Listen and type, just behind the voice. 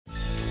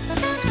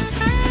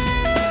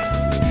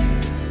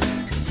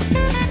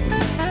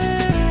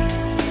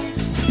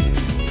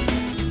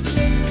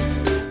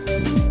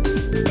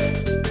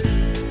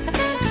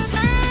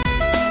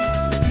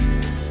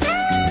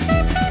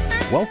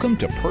Welcome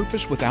to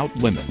Purpose Without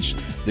Limits,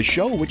 the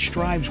show which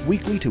strives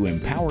weekly to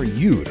empower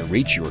you to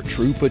reach your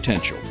true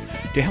potential,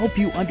 to help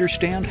you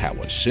understand how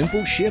a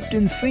simple shift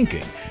in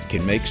thinking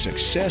can make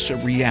success a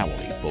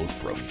reality both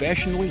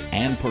professionally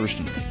and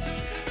personally.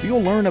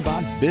 You'll learn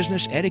about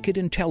business etiquette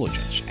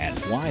intelligence and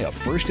why a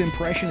first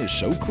impression is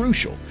so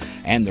crucial,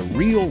 and the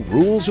real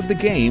rules of the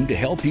game to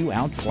help you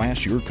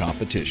outclass your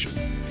competition.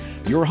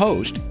 Your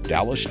host,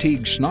 Dallas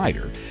Teague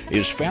Snyder,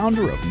 is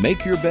founder of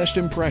Make Your Best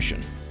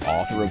Impression,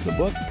 author of the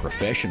book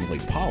Professionally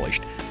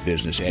Polished,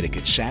 Business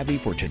Etiquette Savvy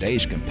for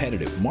Today's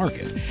Competitive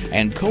Market,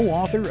 and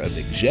co-author of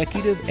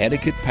Executive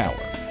Etiquette Power.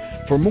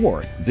 For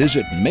more,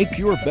 visit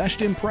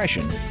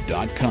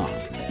MakeYourBestImpression.com.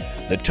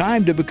 The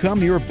time to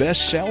become your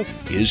best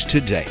self is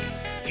today.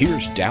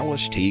 Here's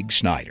Dallas Teague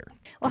Snyder.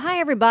 Well, hi,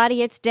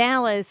 everybody. It's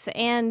Dallas,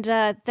 and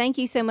thank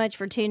you so much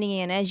for tuning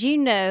in. As you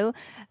know,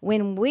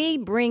 when we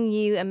bring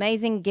you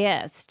amazing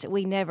guests,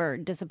 we never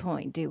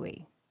disappoint, do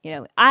we? You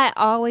know, I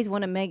always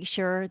want to make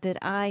sure that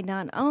I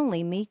not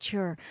only meet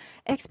your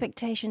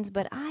expectations,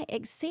 but I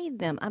exceed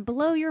them. I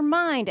blow your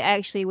mind,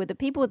 actually, with the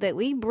people that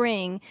we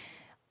bring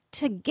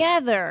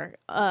together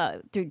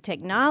through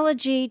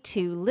technology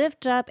to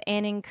lift up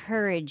and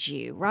encourage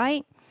you,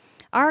 right?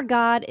 Our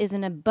God is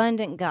an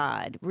abundant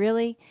God.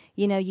 Really?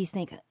 You know, you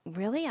think,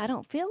 really? I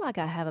don't feel like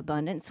I have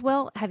abundance.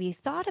 Well, have you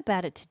thought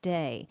about it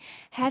today?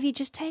 Have you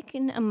just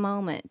taken a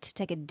moment to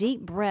take a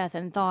deep breath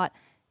and thought,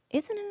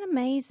 isn't it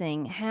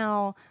amazing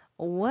how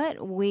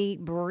what we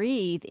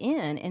breathe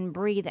in and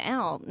breathe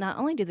out, not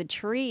only do the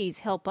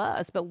trees help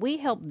us, but we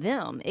help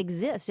them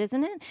exist,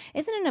 isn't it?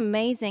 Isn't it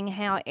amazing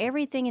how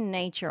everything in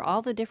nature,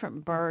 all the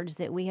different birds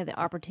that we have the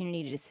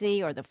opportunity to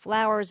see, or the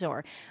flowers,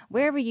 or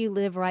wherever you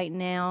live right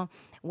now,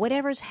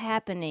 whatever's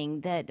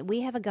happening, that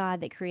we have a God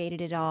that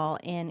created it all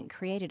and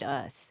created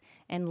us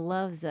and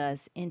loves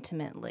us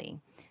intimately.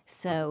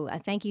 So I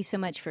thank you so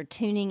much for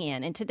tuning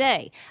in. And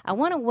today, I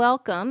want to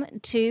welcome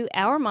to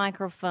our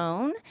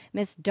microphone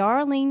Miss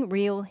Darlene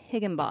Real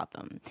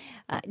Higginbotham.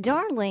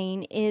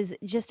 Darlene is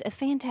just a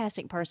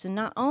fantastic person.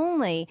 Not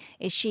only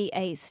is she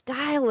a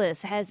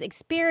stylist, has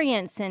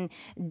experience in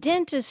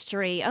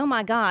dentistry, oh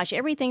my gosh,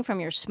 everything from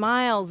your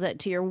smiles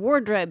to your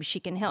wardrobe, she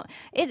can help.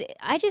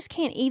 I just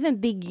can't even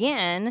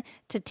begin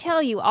to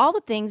tell you all the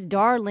things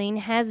Darlene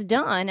has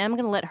done. I'm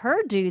going to let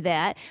her do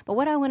that. But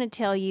what I want to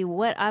tell you,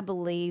 what I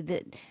believe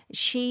that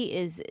she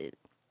is,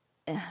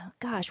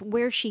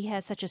 where she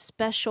has such a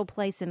special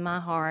place in my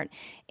heart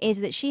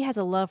is that she has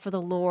a love for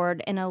the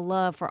Lord and a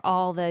love for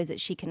all those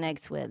that she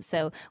connects with.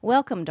 So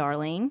welcome,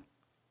 Darlene.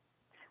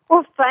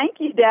 Well, thank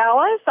you,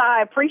 Dallas.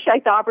 I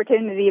appreciate the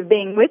opportunity of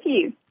being with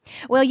you.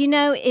 Well, you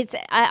know,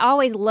 I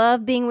always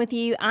love being with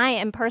you. I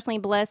am personally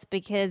blessed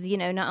because, you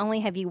know, not only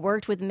have you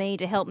worked with me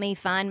to help me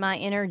find my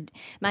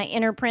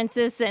inner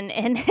princess and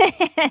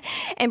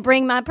and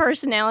bring my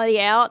personality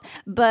out,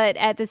 but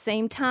at the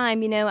same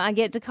time, you know, I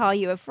get to call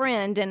you a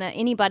friend, and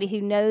anybody who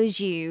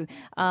knows you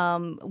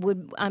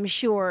would, I'm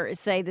sure,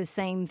 say the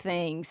same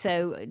thing.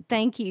 So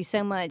thank you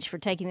so much for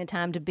taking the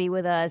time to be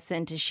with us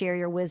and to share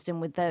your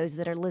wisdom with those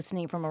that are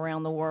listening from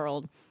around the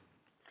world.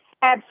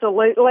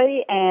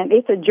 Absolutely, and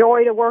it's a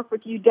joy to work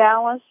with you,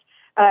 Dallas.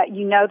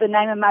 You know the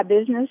name of my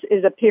business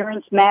is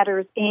Appearance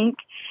Matters, Inc.,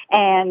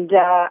 and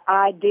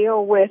I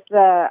deal with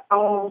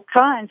all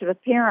kinds of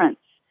appearances,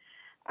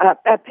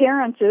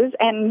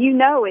 and you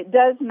know it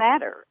does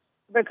matter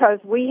because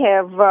we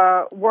have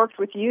worked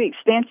with you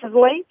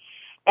extensively,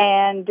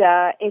 and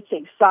it's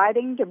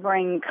exciting to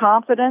bring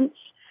confidence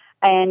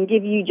and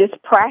give you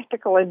just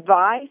practical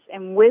advice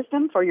and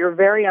wisdom for your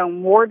very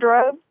own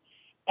wardrobe.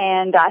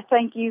 And I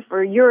thank you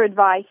for your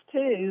advice,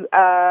 too,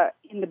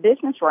 in the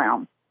business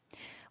realm.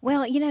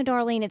 Well, you know,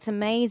 Darlene, it's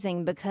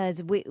amazing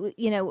because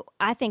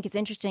I think it's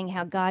interesting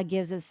how God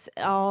gives us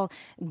all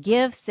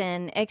gifts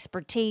and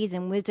expertise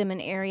and wisdom in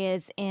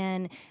areas,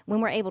 and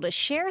when we're able to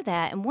share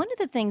that. And one of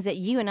the things that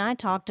you and I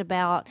talked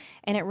about,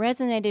 and it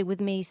resonated with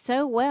me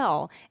so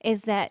well,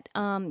 is that,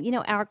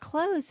 our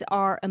clothes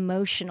are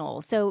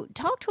emotional. So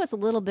talk to us a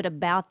little bit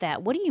about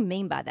that. What do you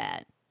mean by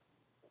that?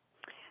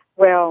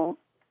 Well,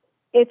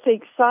 it's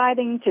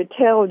exciting to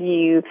tell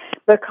you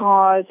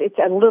because it's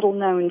a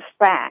little-known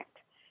fact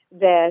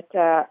that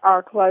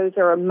our clothes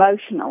are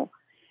emotional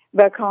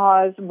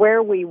because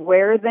where we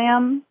wear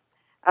them,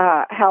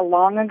 how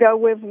long ago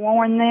we've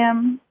worn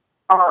them,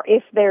 or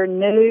if they're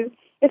new.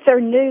 If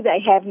they're new, they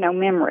have no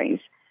memories.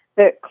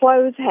 But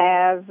clothes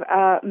have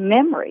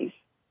memories.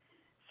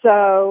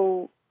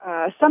 So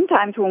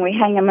sometimes when we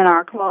hang them in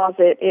our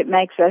closet, it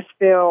makes us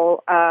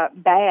feel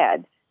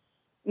bad,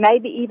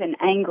 maybe even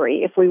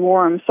angry if we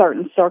wore them in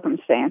certain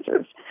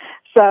circumstances.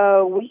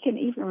 So we can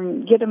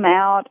even get them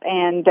out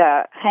and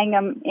hang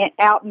them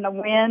out in the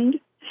wind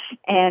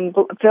and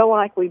feel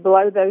like we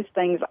blow those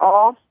things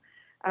off,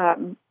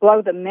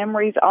 blow the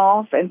memories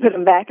off and put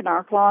them back in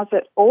our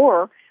closet,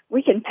 or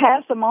we can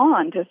pass them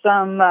on to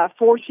some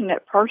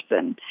fortunate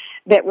person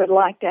that would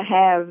like to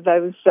have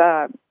those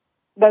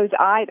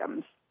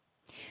items.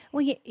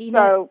 Well,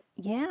 So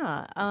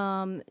yeah.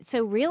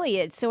 So really,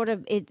 it's sort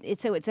of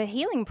so it's a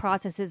healing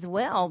process as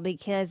well,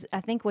 because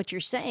I think what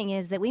you're saying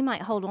is that we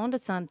might hold on to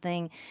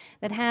something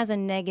that has a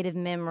negative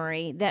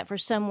memory that for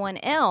someone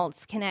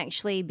else can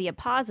actually be a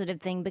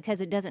positive thing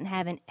because it doesn't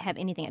have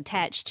anything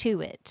attached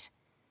to it.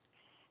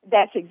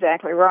 that's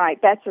exactly right.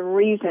 That's a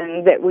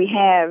reason that we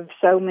have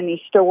so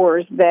many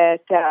stores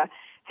that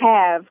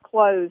have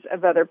clothes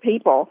of other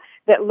people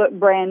that look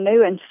brand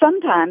new and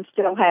sometimes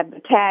still have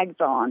the tags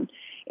on,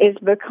 is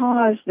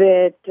because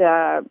that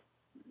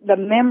the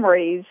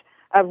memories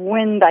of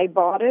when they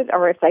bought it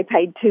or if they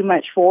paid too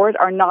much for it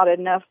or not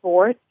enough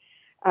for it.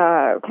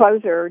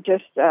 Clothes are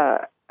just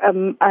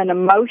an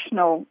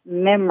emotional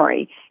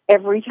memory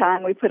every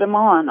time we put them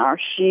on. Our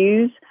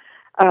shoes,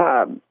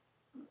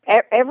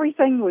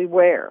 everything we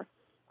wear.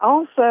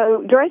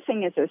 Also,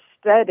 dressing is a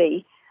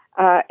study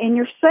in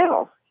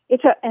yourself.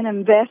 It's an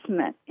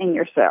investment in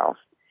yourself.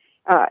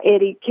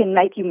 It can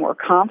make you more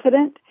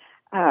confident.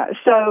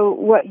 So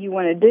what you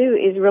want to do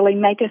is really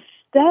make a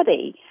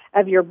study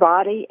of your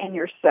body and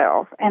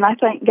yourself. And I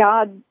think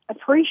God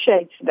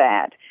appreciates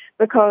that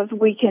because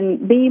we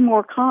can be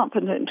more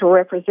confident to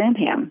represent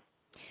Him.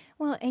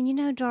 Well, and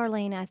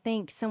Darlene, I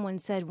think someone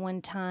said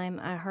one time,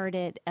 I heard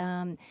it,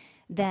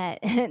 that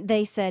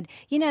they said,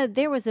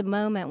 there was a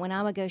moment when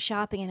I would go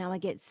shopping and I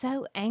would get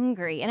so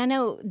angry. And I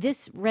know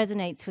this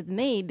resonates with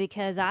me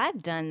because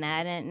I've done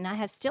that and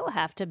I still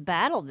have to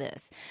battle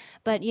this.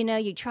 But,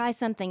 you try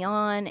something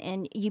on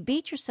and you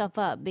beat yourself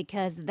up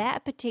because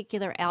that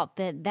particular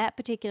outfit, that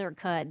particular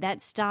cut, that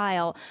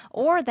style,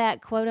 or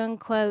that quote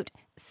unquote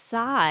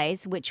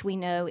size, which we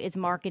know is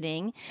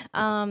marketing,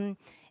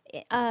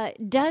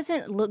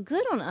 doesn't look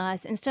good on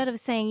us. Instead of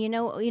saying,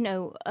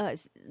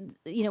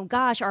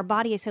 gosh, our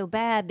body is so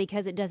bad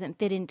because it doesn't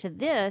fit into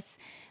this,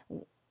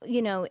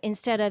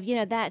 instead of,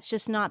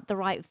 that's not the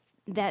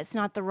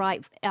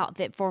right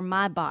outfit for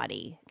my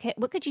body. Okay,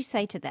 what could you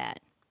say to that?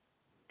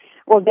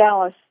 Well,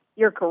 Dallas,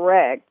 you're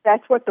correct.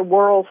 That's what the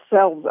world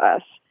sells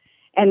us.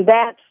 And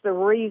that's the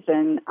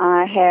reason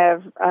I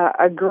have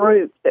a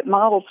group that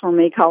models for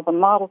me called the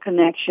Model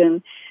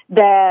Connection,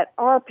 that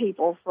are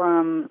people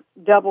from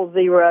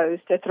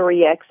 00s to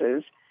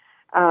 3Xs,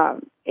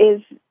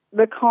 is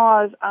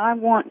because I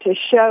want to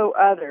show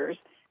others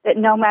that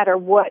no matter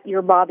what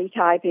your body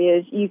type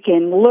is, you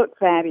can look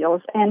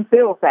fabulous and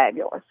feel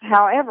fabulous.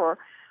 However,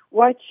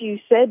 what you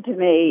said to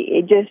me,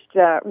 it just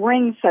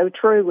rings so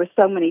true with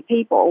so many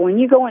people. When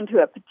you go into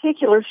a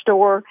particular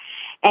store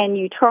and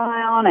you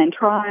try on and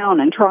try on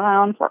and try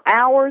on for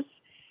hours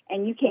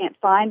and you can't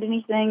find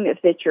anything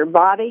that fits your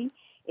body,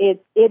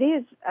 it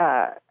is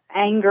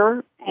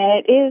anger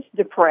and it is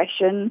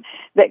depression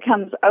that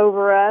comes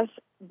over us,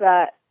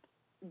 but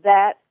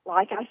that,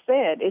 like I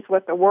said, is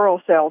what the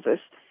world sells us.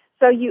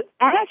 So you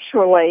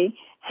actually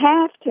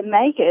have to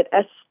make it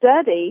a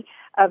study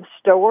of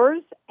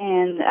stores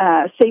and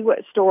see what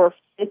store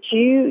fits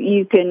you.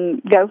 You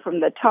can go from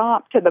the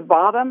top to the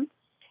bottom.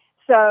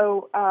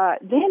 So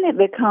then it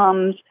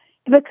becomes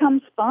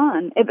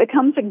fun. It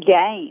becomes a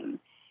game.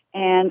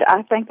 And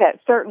I think that's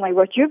certainly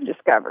what you've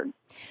discovered.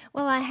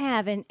 Well, I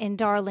have. And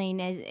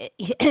Darlene,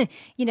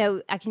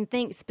 I can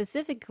think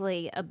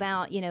specifically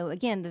about,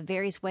 again, the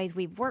various ways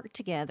we've worked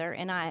together.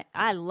 And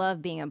I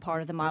love being a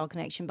part of the Model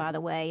Connection, by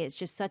the way. It's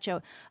just such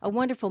a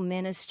wonderful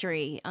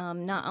ministry,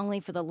 not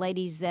only for the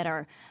ladies that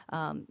are,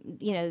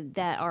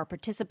 that are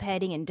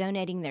participating and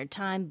donating their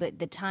time, but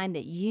the time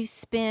that you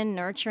spend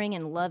nurturing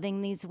and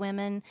loving these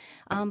women,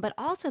 but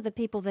also the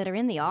people that are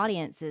in the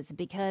audiences.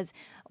 Because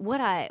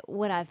what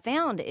I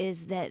found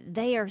is that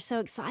they are so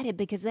excited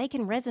because they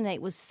can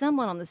resonate with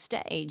someone on the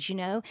stage.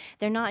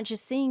 They're not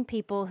just seeing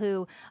people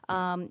who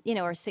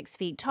are 6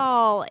 feet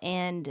tall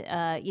and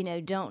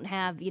don't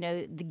have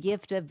the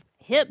gift of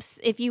hips,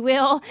 if you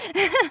will.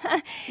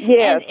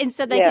 Yes. and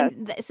so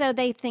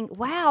they think,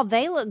 wow,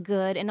 they look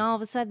good, and all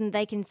of a sudden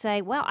they can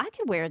say, well, I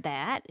could wear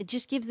that. It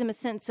just gives them a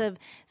sense of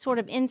sort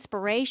of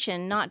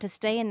inspiration, not to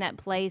stay in that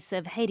place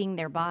of hating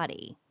their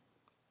body.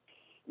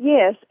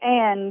 Yes,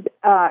 and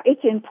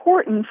it's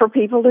important for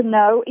people to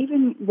know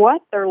even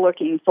what they're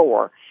looking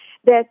for,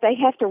 that they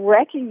have to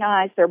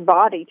recognize their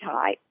body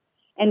type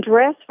and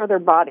dress for their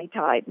body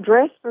type,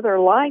 dress for their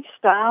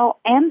lifestyle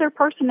and their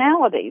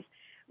personalities.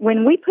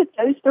 When we put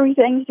those three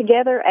things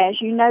together, as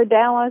you know,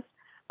 Dallas,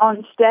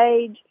 on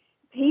stage,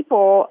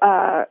 people,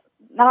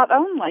 not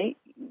only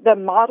the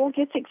model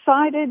gets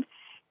excited,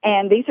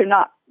 and these are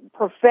not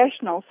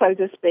professional, so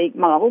to speak,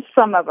 models,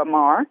 some of them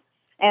are,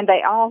 and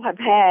they all have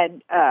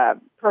had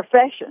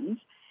professions.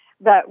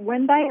 But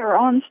when they are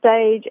on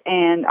stage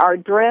and are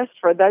dressed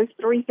for those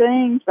three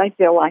things, they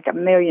feel like $1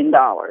 million.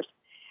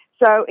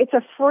 So it's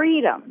a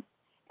freedom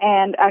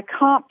and a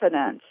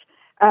confidence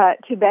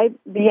to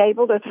be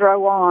able to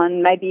throw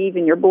on maybe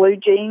even your blue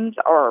jeans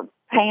or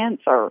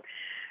pants or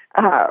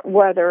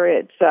whether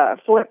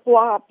it's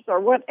flip-flops or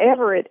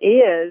whatever it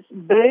is,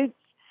 boots,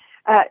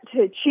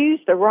 to choose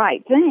the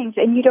right things.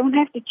 And you don't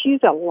have to choose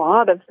a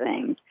lot of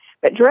things.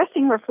 But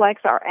dressing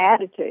reflects our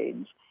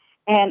attitudes.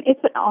 And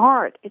it's an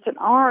art. It's an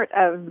art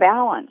of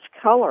balance,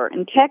 color,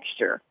 and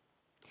texture.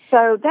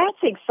 So that's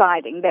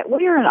exciting that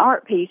we are an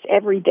art piece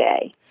every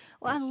day.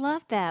 Well, I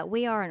love that.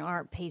 We are an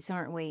art piece,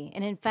 aren't we?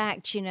 And in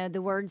fact,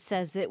 the word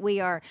says that we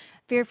are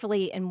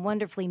fearfully and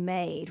wonderfully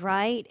made,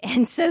 right?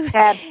 And so,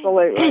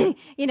 Absolutely.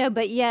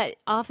 but yet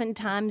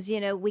oftentimes,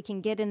 we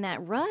can get in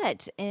that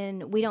rut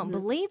and we don't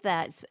believe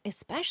that,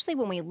 especially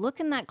when we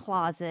look in that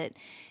closet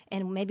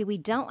and maybe we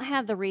don't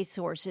have the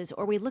resources,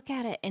 or we look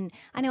at it. And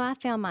I know I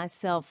found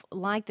myself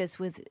like this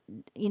with,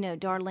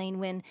 Darlene,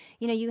 when,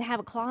 you have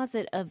a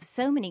closet of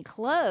so many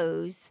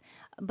clothes,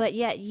 but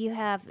yet you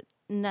have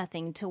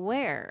nothing to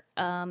wear.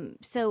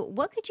 So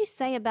what could you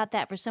say about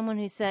that for someone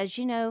who says,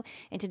 in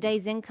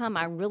today's income,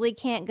 I really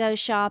can't go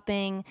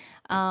shopping.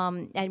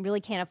 I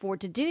really can't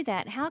afford to do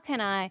that. How can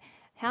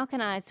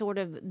I sort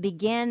of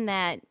begin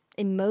that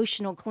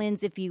emotional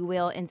cleanse, if you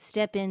will, and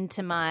step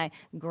into my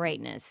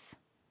greatness?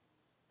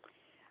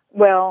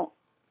 Well,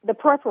 the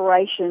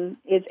preparation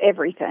is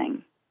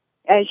everything,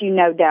 as you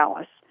know,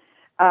 Dallas.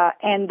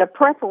 And the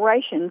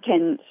preparation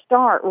can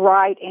start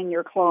right in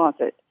your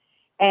closet.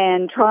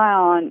 And try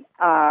on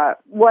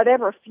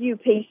whatever few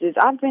pieces.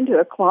 I've been to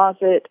a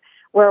closet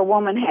where a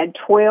woman had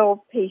 12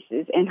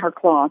 pieces in her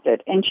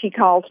closet, and she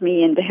calls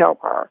me in to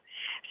help her.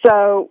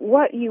 So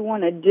what you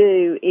want to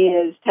do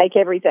is take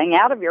everything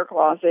out of your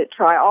closet,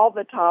 try all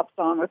the tops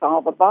on with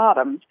all the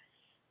bottoms.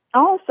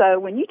 Also,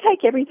 when you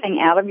take everything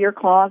out of your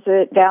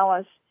closet,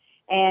 Dallas,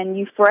 and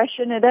you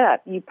freshen it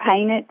up, you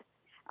paint it,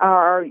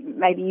 or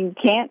maybe you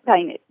can't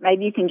paint it.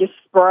 Maybe you can just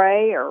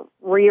spray or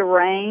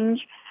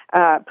rearrange.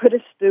 Put a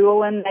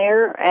stool in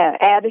there,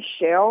 add a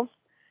shelf.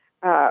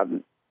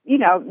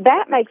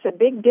 That makes a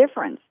big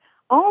difference.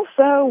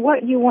 Also,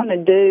 what you want to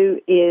do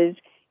is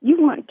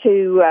you want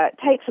to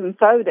take some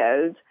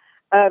photos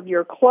of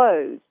your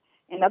clothes.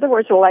 In other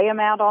words, lay them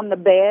out on the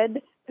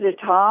bed, put a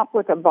top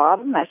with a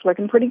bottom. That's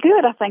looking pretty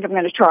good. I think I'm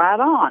going to try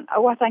it on.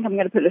 Oh, I think I'm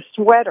going to put a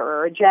sweater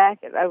or a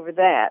jacket over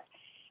that.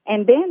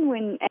 And then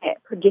when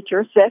get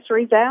your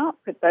accessories out,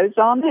 put those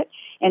on it,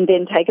 and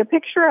then take a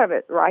picture of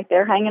it right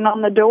there hanging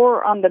on the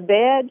door on the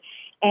bed,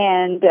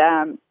 and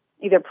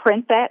either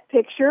print that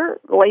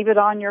picture, leave it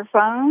on your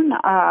phone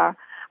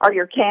or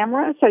your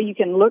camera so you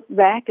can look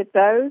back at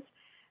those.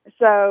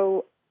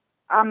 So,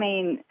 I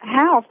mean,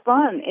 how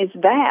fun is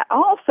that?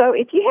 Also,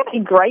 if you have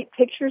any great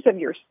pictures of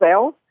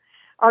yourself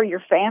or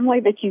your family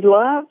that you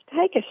love,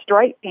 take a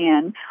straight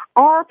pen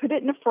or put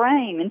it in a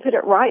frame and put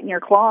it right in your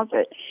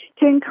closet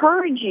to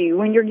encourage you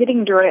when you're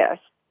getting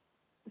dressed.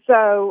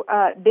 So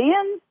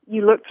then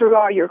you look through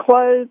all your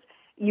clothes,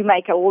 you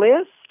make a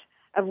list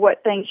of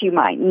what things you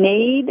might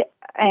need,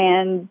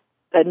 and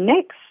the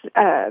next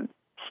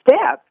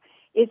step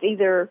is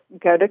either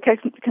go to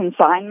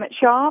consignment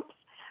shops.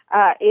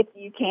 If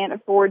you can't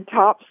afford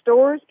top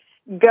stores,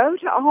 go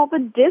to all the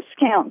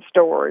discount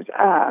stores,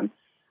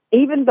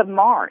 even the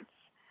marts.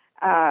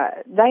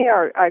 They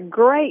are a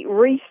great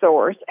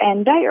resource,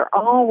 and they are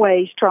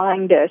always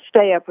trying to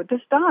stay up with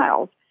the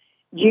styles.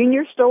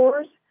 Junior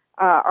stores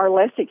are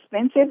less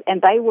expensive,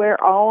 and they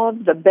wear all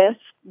of the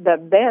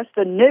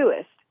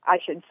newest, I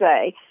should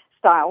say,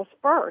 styles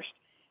first.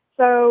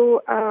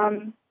 So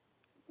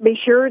be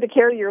sure to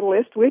carry your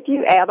list with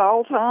you at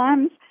all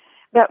times.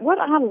 But what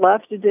I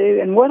love to do,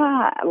 and what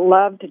I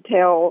love to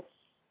tell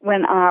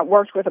when I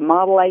worked with a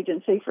model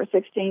agency for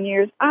 16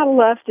 years, I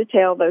love to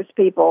tell those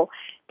people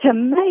to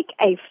make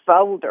a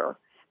folder.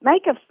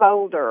 Make a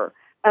folder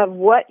of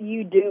what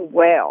you do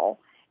well,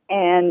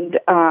 and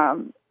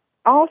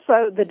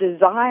also the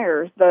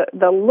desires,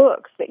 the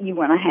looks that you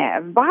want to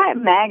have. Buy a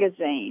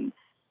magazine,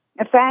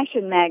 a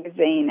fashion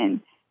magazine, and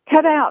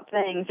cut out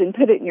things and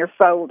put it in your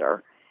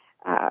folder.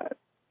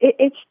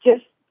 It's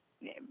just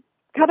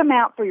cut them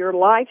out for your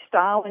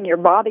lifestyle and your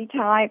body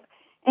type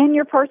and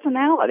your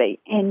personality,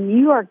 and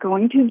you are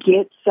going to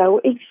get so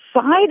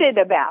excited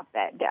about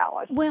that,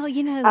 Dallas. Well,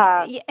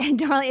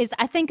 darling,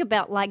 I think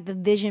about like the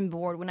vision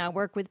board when I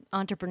work with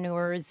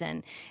entrepreneurs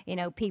and,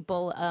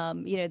 people,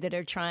 that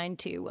are trying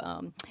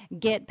to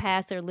get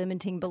past their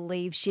limiting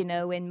beliefs,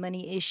 and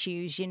money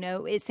issues,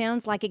 it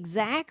sounds like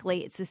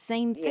exactly it's the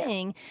same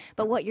thing. Yeah.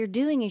 But what you're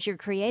doing is you're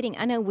creating,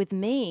 I know with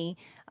me,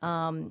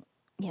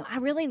 I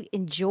really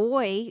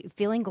enjoy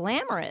feeling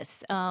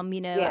glamorous,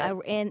 yes.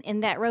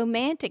 And that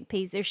romantic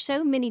piece. There's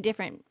so many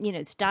different,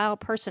 style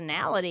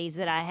personalities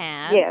that I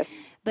have. Yes.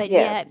 But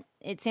yet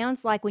it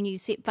sounds like when you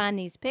find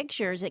these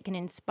pictures, it can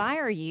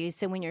inspire you.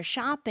 So when you're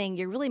shopping,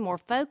 you're really more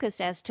focused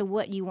as to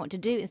what you want to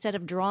do instead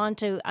of drawn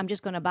to, I'm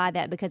just going to buy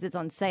that because it's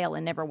on sale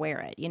and never wear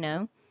it,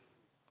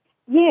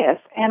 Yes,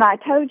 and I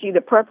told you the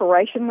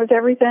preparation was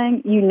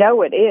everything.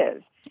 It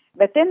is.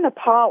 But then the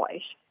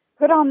polish,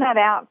 put on that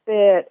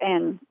outfit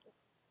and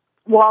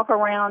walk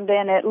around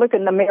in it, look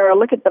in the mirror,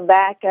 look at the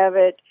back of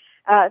it,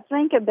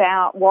 think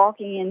about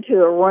walking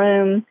into a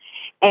room,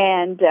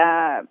 and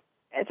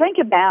think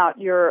about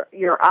your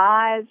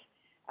eyes,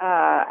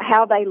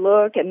 how they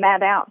look in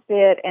that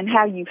outfit and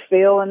how you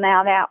feel in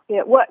that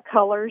outfit, what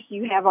colors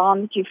you have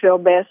on that you feel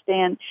best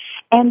in.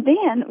 And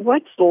then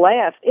what's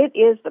left, it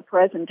is the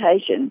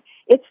presentation.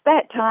 It's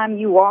that time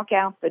you walk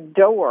out the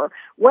door,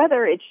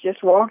 whether it's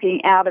just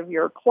walking out of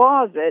your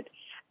closet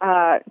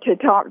to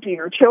talk to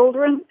your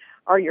children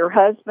or your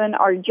husband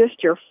or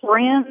just your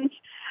friends.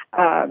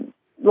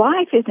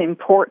 Life is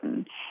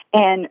important,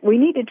 and we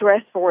need to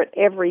dress for it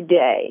every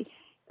day.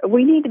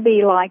 We need to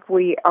be like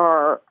we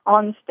are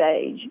on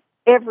stage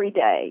every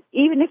day,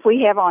 even if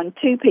we have on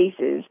two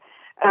pieces,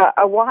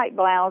 a white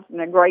blouse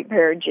and a great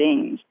pair of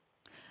jeans.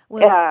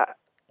 Well,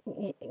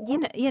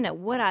 you know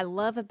what I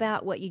love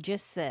about what you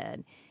just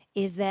said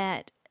is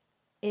that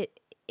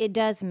it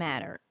does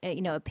matter.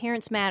 You know,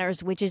 appearance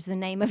matters, which is the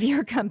name of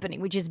your company,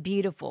 which is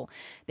beautiful,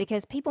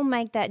 because people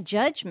make that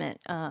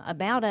judgment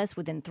about us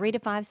within 3 to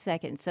 5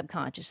 seconds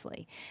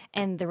subconsciously.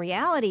 And the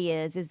reality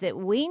is that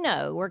we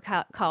know we're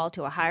called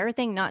to a higher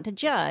thing, not to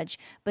judge,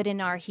 but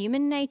in our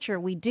human nature,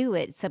 we do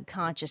it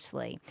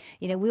subconsciously.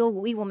 You know,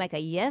 we will make a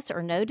yes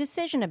or no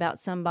decision about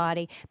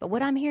somebody. But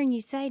what I'm hearing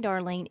you say,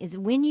 Darlene, is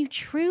when you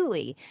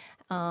truly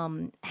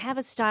have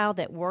a style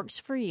that works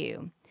for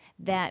you,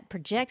 that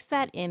projects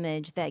that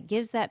image, that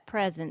gives that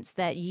presence,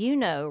 that you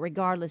know,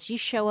 regardless, you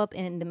show up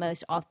in the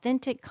most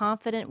authentic,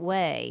 confident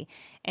way,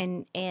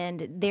 and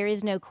there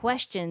is no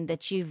question that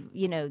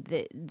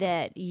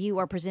that you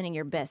are presenting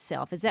your best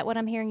self. Is that what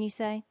I'm hearing you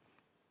say?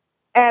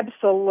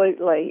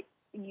 Absolutely.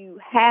 You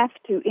have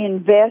to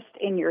invest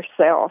in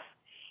yourself.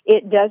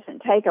 It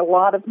doesn't take a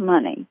lot of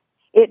money.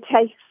 It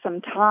takes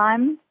some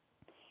time,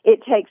 it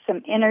takes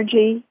some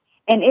energy,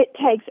 and it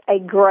takes a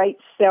great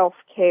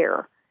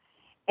self-care.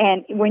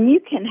 And when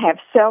you can have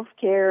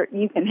self-care,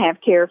 you can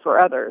have care for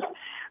others,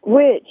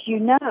 which, you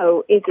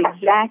know, is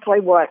exactly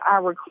what I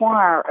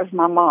require of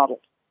my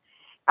models.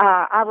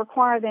 I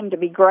require them to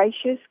be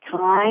gracious,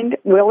 kind,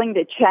 willing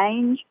to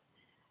change.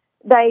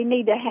 They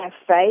need to have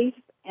faith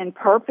and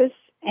purpose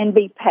and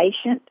be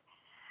patient.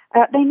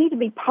 They need to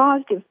be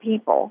positive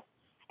people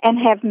and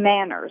have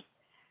manners.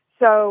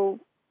 So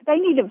they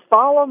need to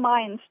follow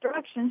my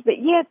instructions,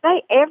 but yet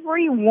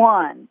every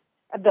one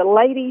the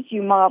ladies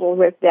you model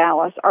with,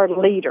 Dallas, are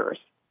leaders.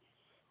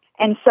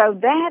 And so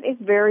that is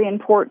very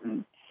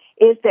important,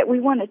 is that we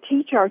want to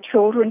teach our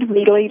children to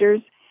be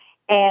leaders.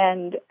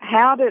 And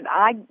how did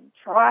I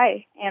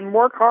try and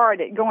work hard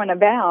at going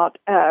about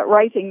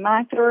raising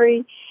my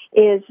three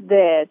is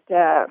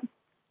that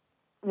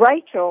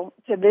Rachel,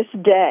 to this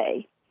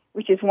day,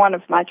 which is one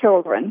of my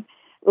children,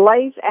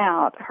 lays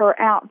out her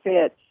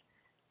outfits,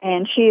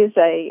 and she is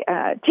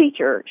a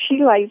teacher.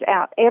 She lays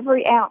out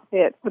every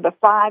outfit for the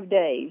 5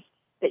 days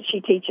that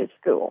she teaches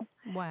school.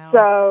 Wow.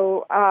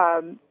 So,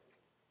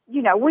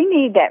 you know, we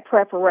need that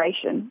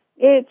preparation.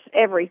 It's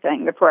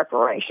everything, the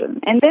preparation.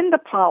 And then the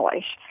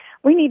polish.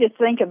 We need to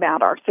think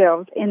about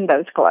ourselves in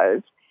those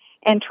clothes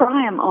and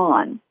try them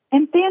on.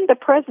 And then the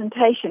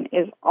presentation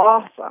is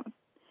awesome.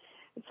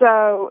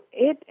 So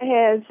it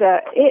has,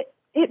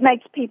 it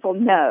makes people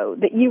know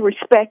that you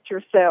respect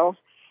yourself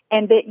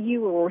and that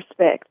you will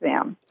respect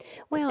them.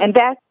 Well, and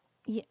that's,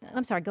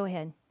 I'm sorry, go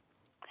ahead.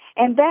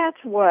 And that's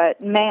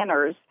what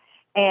manners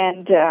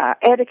and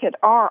etiquette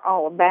are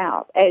all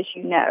about, as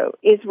you know,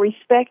 is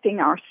respecting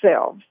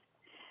ourselves.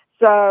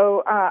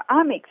 So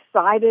I'm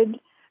excited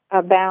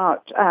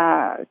about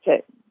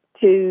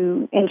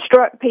to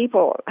instruct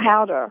people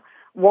how to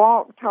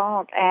walk,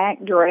 talk,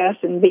 act, dress,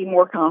 and be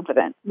more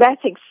confident.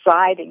 That's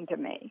exciting to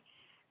me.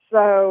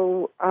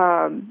 So,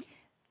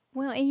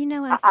 well, you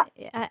know,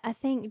 I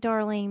think,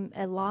 Darlene,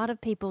 a lot of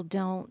people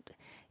don't.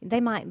 They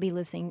might be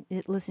listening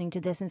to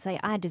this and say,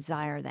 I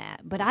desire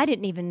that, but I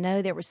didn't even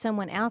know there was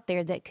someone out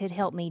there that could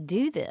help me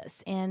do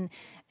this. And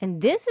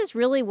this is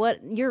really what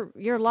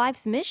your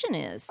life's mission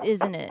is,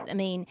 isn't it? I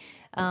mean,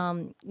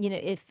 you know,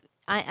 if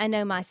I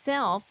know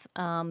myself,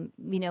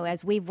 you know,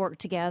 as we've worked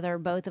together,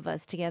 both of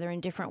us together in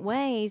different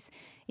ways,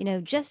 you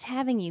know, just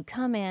having you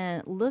come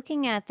in,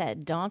 looking at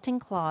that daunting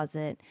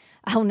closet,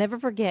 I'll never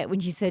forget when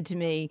you said to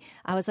me,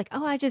 I was like,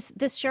 oh,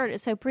 this shirt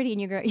is so pretty.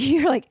 And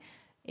you're like,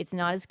 it's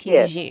not as cute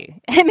as you.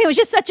 I mean, it was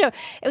just such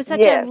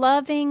a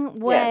loving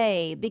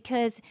way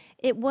because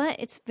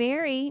it's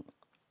very,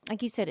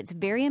 like you said, it's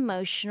very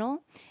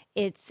emotional.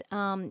 It's,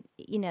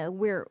 you know,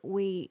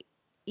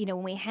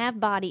 when we have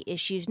body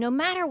issues, no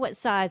matter what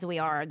size we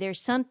are,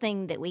 there's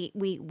something that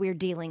we're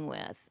dealing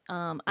with.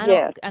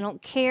 I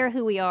don't care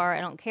who we are.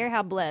 I don't care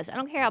how blessed. I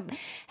don't care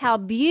how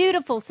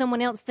beautiful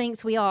someone else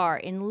thinks we are,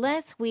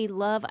 unless we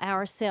love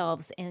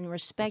ourselves and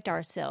respect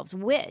ourselves,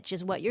 which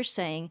is what you're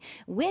saying,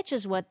 which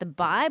is what the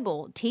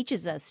Bible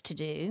teaches us to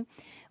do.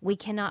 We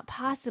cannot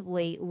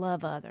possibly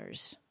love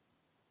others.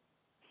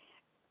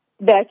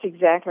 That's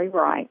exactly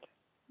right.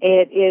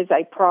 It is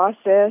a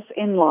process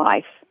in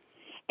life.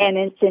 And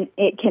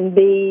it can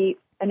be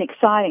an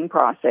exciting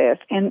process.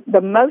 And the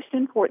most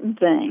important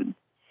thing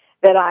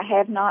that I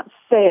have not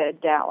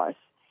said, Dallas,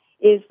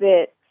 is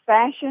that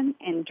fashion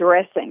and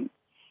dressing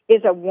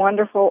is a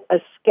wonderful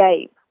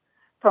escape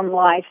from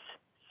life's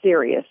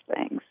serious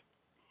things.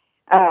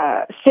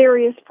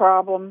 Serious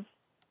problems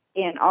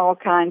in all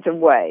kinds of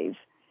ways.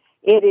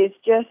 It is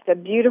just a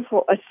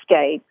beautiful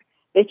escape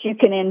that you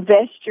can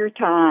invest your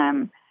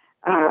time,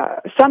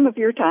 some of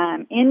your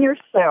time, in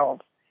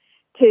yourself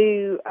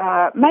to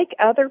make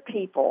other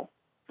people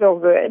feel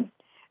good.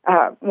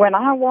 When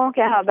I walk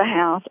out of the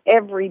house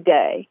every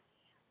day,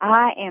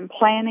 I am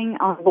planning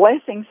on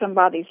blessing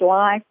somebody's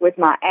life with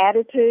my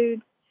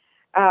attitude,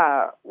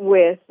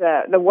 with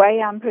the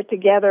way I'm put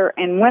together.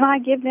 And when I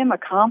give them a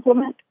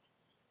compliment,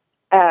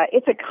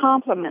 it's a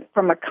compliment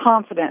from a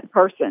confident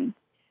person.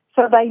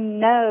 So they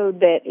know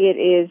that it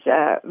is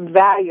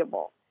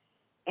valuable.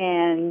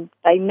 And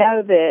they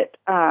know that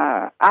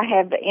I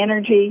have the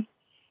energy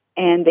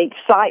and the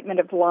excitement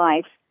of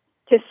life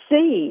to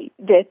see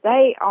that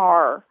they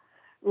are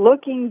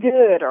looking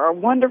good, or a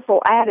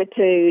wonderful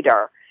attitude,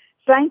 or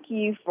thank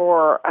you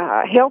for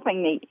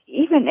helping me,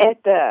 even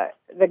at the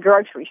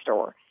grocery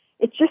store.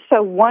 It's just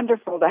so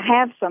wonderful to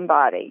have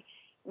somebody,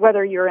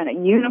 whether you're in a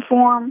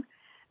uniform,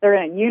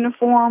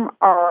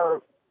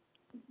 or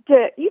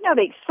the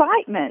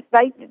excitement.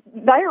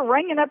 They are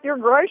ringing up your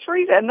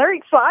groceries and they're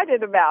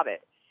excited about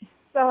it.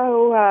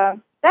 So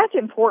that's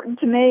important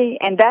to me,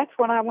 and that's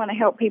what I want to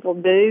help people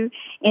do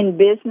in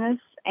business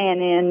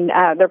and in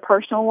their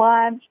personal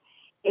lives,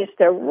 is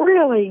to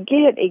really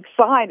get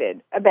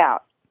excited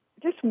about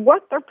just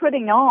what they're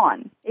putting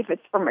on. If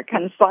it's from a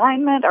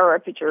consignment or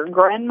if it's your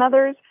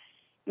grandmother's,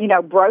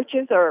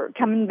 brooches are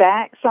coming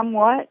back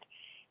somewhat.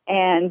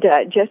 And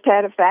just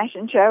had a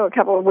fashion show a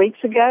couple of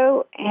weeks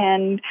ago,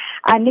 and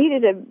I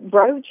needed a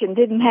brooch and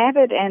didn't have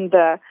it, and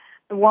the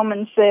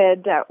woman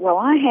said, well,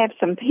 I have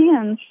some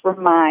pins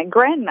from my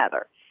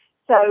grandmother.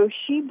 So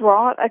she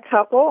brought a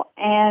couple,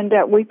 and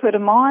we put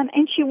them on,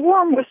 and she wore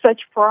them with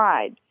such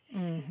pride.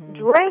 Mm-hmm.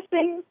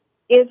 Dressing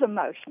is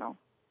emotional,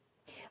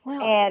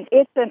 and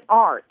it's an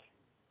art.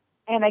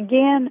 And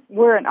again,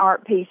 we're an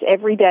art piece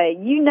every day.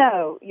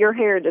 Your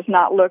hair does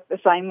not look the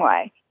same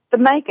way. The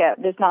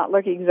makeup does not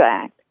look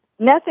exact.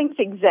 Nothing's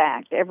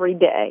exact every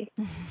day.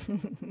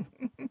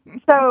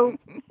 So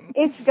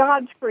it's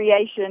God's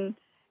creation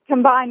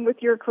combined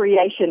with your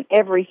creation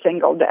every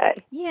single day.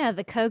 Yeah,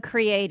 the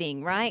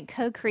co-creating, right?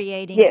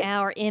 Co-creating yes.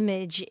 our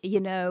image,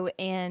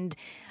 and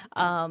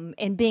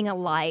being a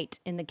light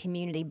in the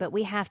community. But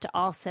we have to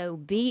also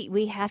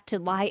we have to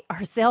light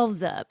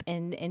ourselves up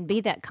and be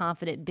that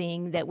confident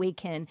being that we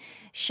can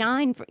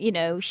shine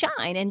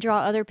and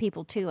draw other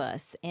people to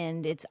us.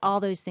 And it's all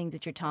those things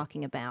that you're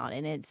talking about.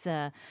 And it's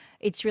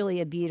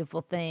really a beautiful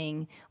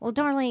thing. Well,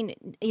 Darlene,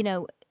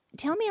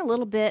 tell me a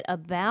little bit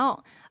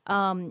about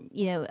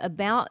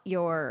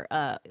your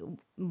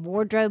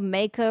wardrobe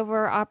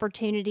makeover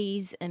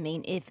opportunities. I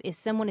mean, if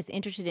someone is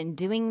interested in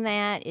doing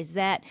that,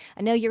 I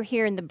know you're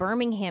here in the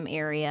Birmingham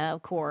area,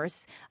 of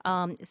course.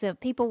 So if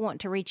people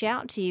want to reach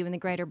out to you in the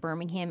greater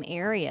Birmingham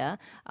area,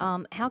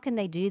 how can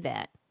they do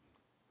that?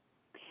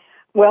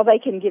 Well, they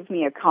can give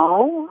me a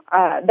call.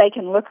 They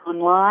can look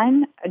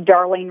online,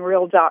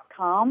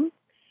 darlenereal.com,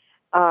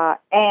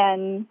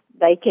 and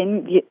they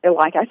can,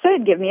 like I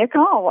said, give me a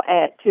call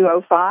at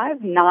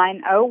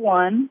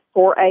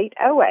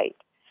 205-901-4808.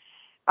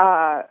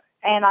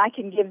 And I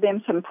can give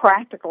them some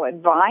practical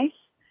advice.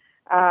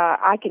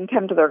 I can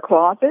come to their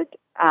closet.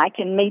 I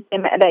can meet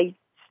them at a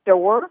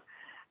store.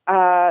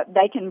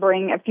 They can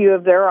bring a few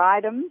of their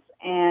items,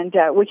 and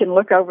we can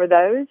look over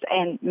those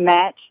and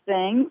match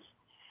things.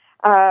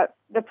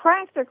 The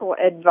practical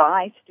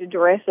advice to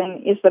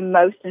dressing is the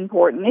most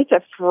important. It's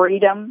a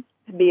freedom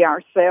to be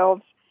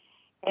ourselves.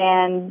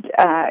 And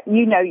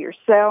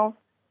yourself,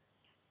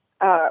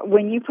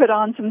 when you put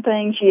on some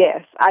things,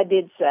 yes, I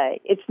did say,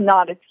 it's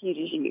not as cute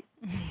as you.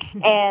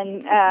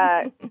 And,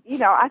 I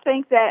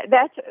think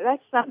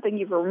that's something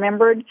you've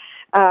remembered.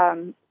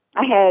 I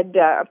had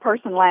a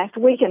person last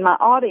week in my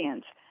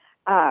audience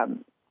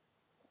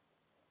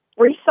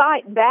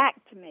recite back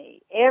to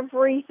me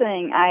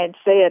everything I had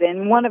said.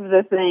 And one of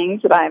the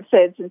things that I have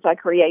said since I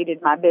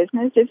created my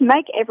business is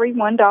make every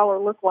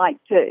 $1 look like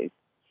 $2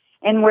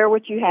 and wear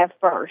what you have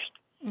first.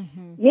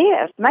 Mm-hmm.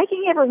 Yes,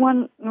 making every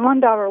 $1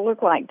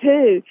 look like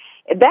 $2,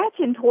 that's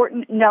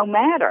important no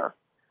matter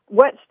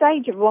what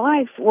stage of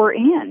life we're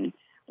in,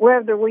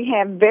 whether we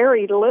have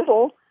very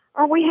little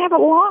or we have a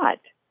lot.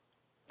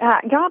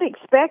 God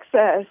expects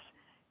us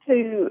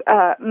to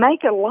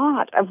make a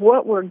lot of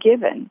what we're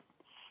given.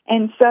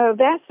 And so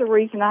that's the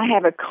reason I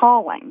have a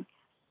calling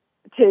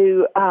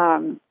to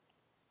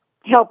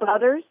help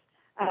others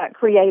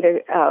create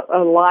a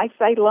life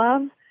they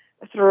love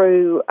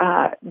through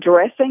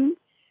dressing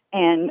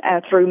and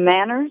through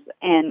manners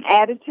and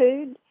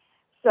attitude.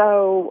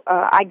 So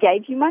I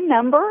gave you my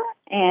number,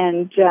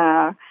 and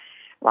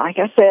like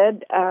I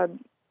said,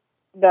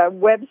 the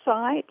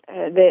website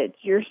that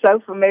you're so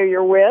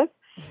familiar with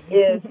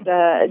is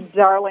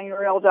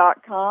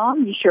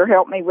darlenereal.com. You sure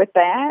helped me with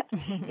that.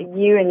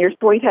 You and your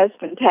sweet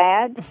husband,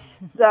 Tad.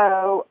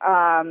 So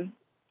I'm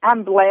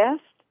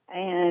blessed,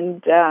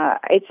 and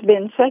it's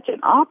been such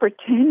an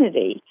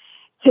opportunity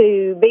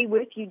to be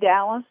with you,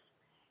 Dallas,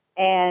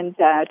 and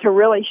to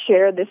really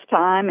share this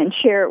time and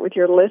share it with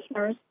your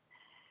listeners.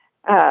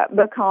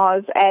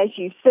 because, as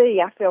you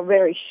see, I feel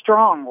very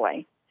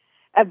strongly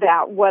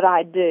about what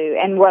I do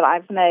and what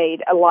I've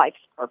made a life's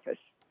purpose.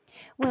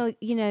 Well,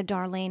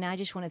 Darlene, I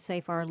just want to say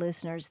for our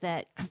listeners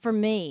that for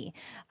me,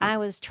 I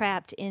was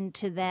trapped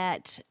into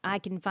that. I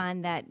can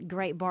find that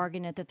great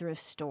bargain at the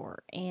thrift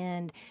store.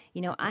 And,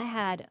 I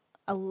had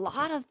a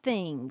lot of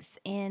things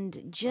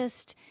and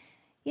just,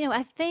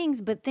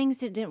 things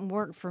that didn't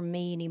work for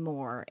me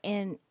anymore.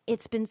 And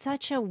it's been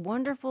such a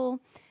wonderful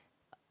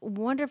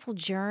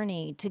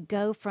journey to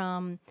go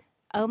from,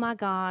 oh my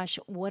gosh,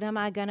 what am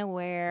I going to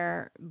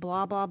wear,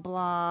 blah, blah,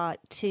 blah,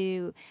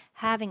 to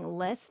having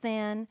less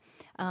than,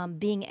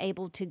 being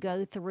able to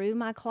go through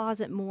my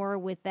closet more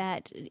with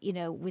that,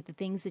 with the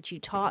things that you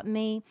taught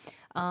me,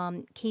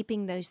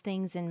 keeping those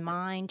things in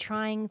mind,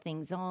 trying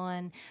things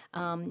on.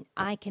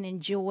 I can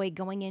enjoy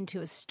going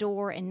into a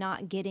store and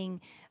not getting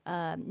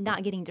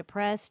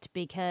depressed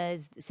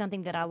because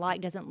something that I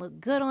like doesn't look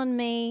good on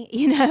me,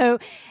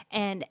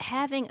 and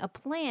having a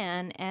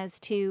plan as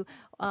to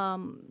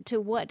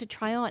what to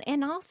try on,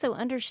 and also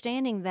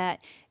understanding that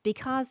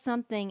because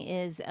something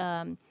is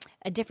a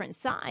different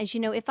size,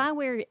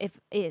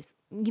 if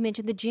you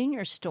mentioned the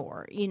junior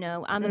store,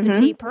 I'm a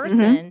petite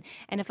person,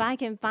 and if I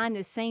can find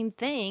the same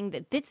thing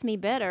that fits me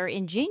better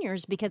in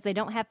juniors because they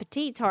don't have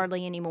petites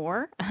hardly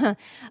anymore,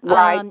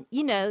 right.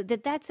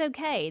 That's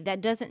okay.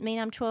 That doesn't mean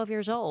I'm 12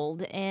 years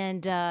old,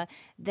 and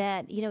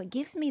that, it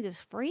gives me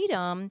this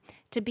freedom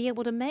to be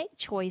able to make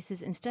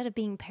choices instead of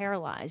being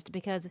paralyzed,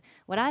 because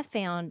what I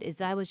found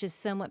is I was just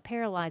somewhat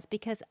paralyzed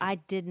because I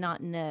did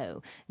not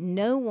know.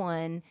 No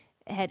one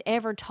had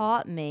ever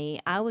taught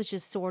me. I was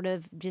just sort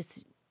of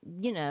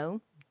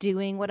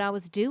doing what I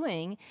was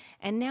doing,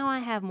 and now I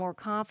have more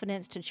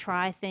confidence to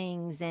try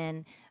things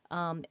and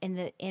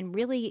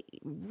really,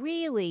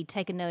 really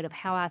take a note of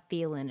how I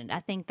feel in it.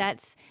 I think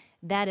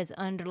that is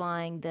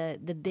underlying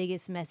the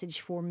biggest message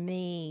for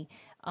me,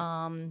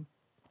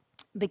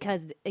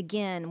 because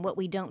again, what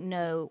we don't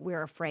know,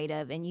 we're afraid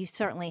of, and you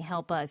certainly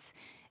help us,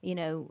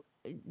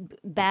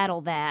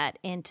 battle that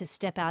and to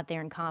step out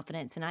there in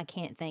confidence, and I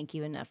can't thank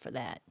you enough for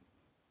that.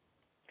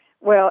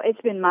 Well, it's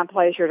been my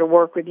pleasure to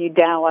work with you,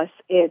 Dallas.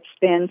 It's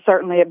been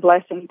certainly a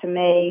blessing to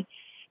me.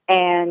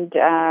 And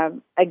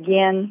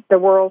again, the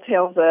world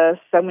tells us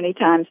so many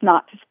times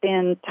not to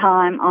spend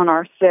time on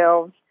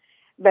ourselves,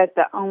 but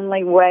the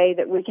only way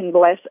that we can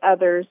bless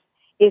others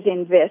is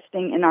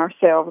investing in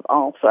ourselves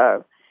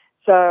also.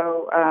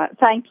 So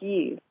thank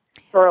you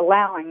for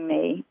allowing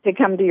me to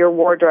come to your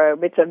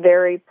wardrobe. It's a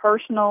very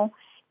personal,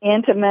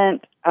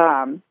 intimate,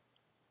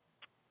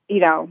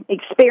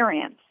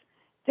 experience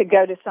to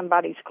go to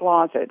somebody's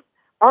closet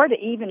or to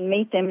even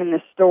meet them in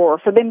the store,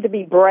 for them to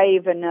be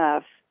brave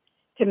enough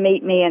to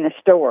meet me in a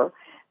store.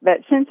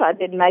 But since I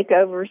did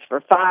makeovers for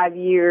 5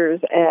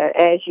 years,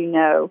 as you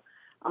know,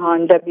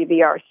 on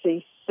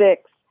WBRC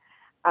 6,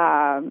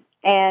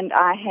 and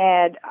I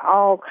had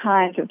all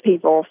kinds of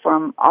people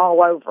from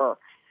all over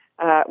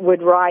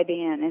would write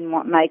in and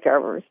want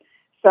makeovers.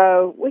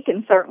 So we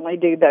can certainly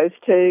do those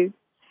too.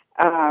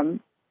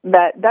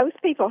 But those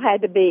people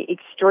had to be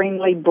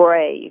extremely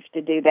brave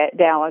to do that,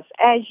 Dallas,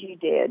 as you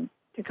did,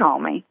 to call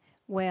me.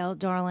 Well,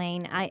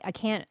 Darlene, I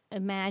can't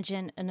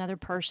imagine another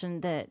person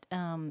that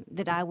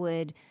I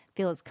would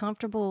feel as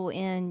comfortable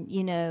in,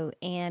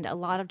 and a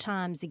lot of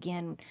times,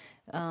 again,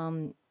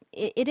 you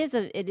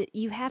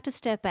have to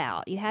step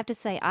out. You have to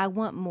say, I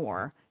want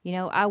more.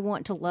 I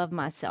want to love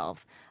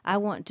myself. I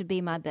want to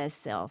be my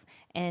best self.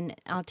 And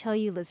I'll tell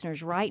you,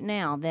 listeners, right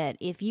now that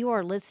if you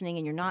are listening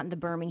and you're not in the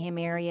Birmingham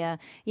area,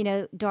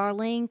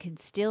 Darlene could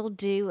still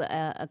do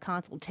a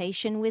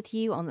consultation with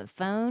you on the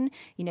phone.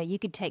 You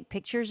could take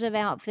pictures of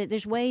outfits.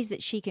 There's ways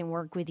that she can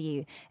work with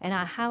you. And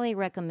I highly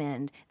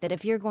recommend that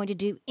if you're going to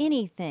do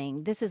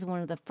anything, this is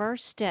one of the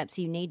first steps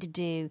you need to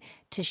do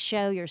to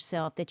show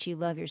yourself that you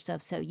love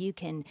yourself, so you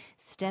can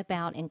step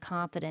out in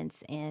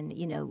confidence and,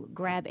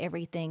 grab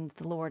everything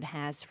the Lord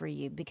has for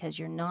you, because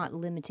you're not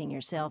limiting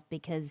yourself,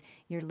 because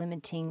you're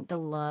limiting the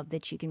love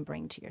that you can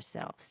bring to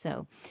yourself.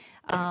 So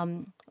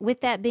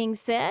with that being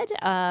said,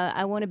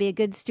 I want to be a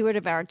good steward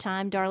of our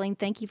time. Darlene,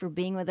 thank you for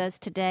being with us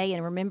today.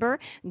 And remember,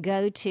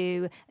 go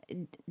to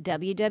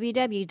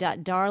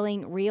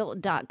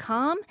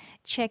www.darlenereal.com.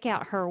 Check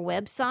out her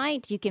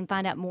website. You can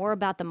find out more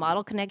about the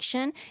Model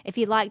Connection. If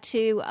you'd like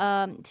to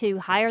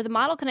hire the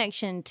Model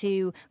Connection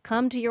to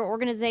come to your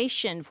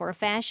organization for a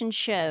fashion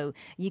show,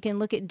 you can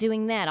look at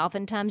doing that.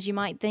 Oftentimes you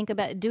might think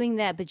about doing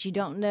that, but you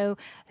don't know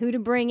who to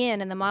bring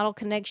in. And the Model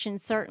Connection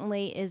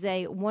certainly is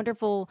a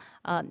wonderful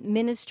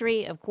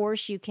ministry. Of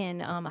course, you can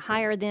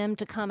hire them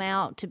to come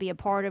out to be a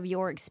part of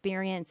your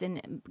experience,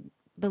 and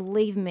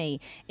believe me,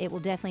 it will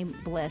definitely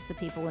bless the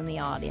people in the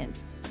audience.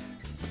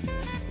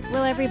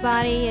 Well,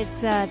 everybody,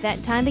 it's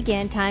that time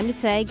again, time to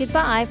say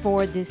goodbye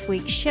for this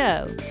week's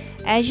show.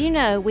 As you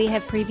know, we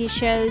have previous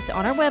shows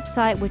on our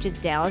website, which is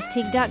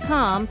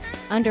DallasTeague.com,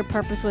 under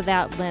Purpose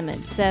Without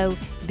Limits. So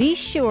be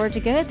sure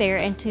to go there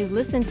and to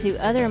listen to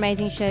other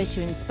amazing shows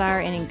to inspire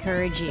and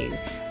encourage you.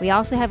 We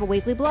also have a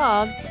weekly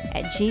blog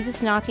at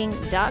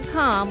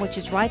JesusKnocking.com, which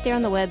is right there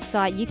on the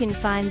website. You can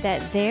find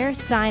that there.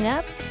 Sign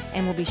up,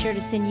 and we'll be sure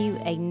to send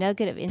you a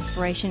nugget of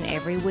inspiration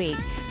every week.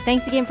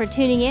 Thanks again for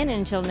tuning in, and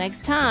until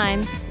next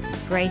time,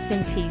 grace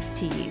and peace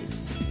to you.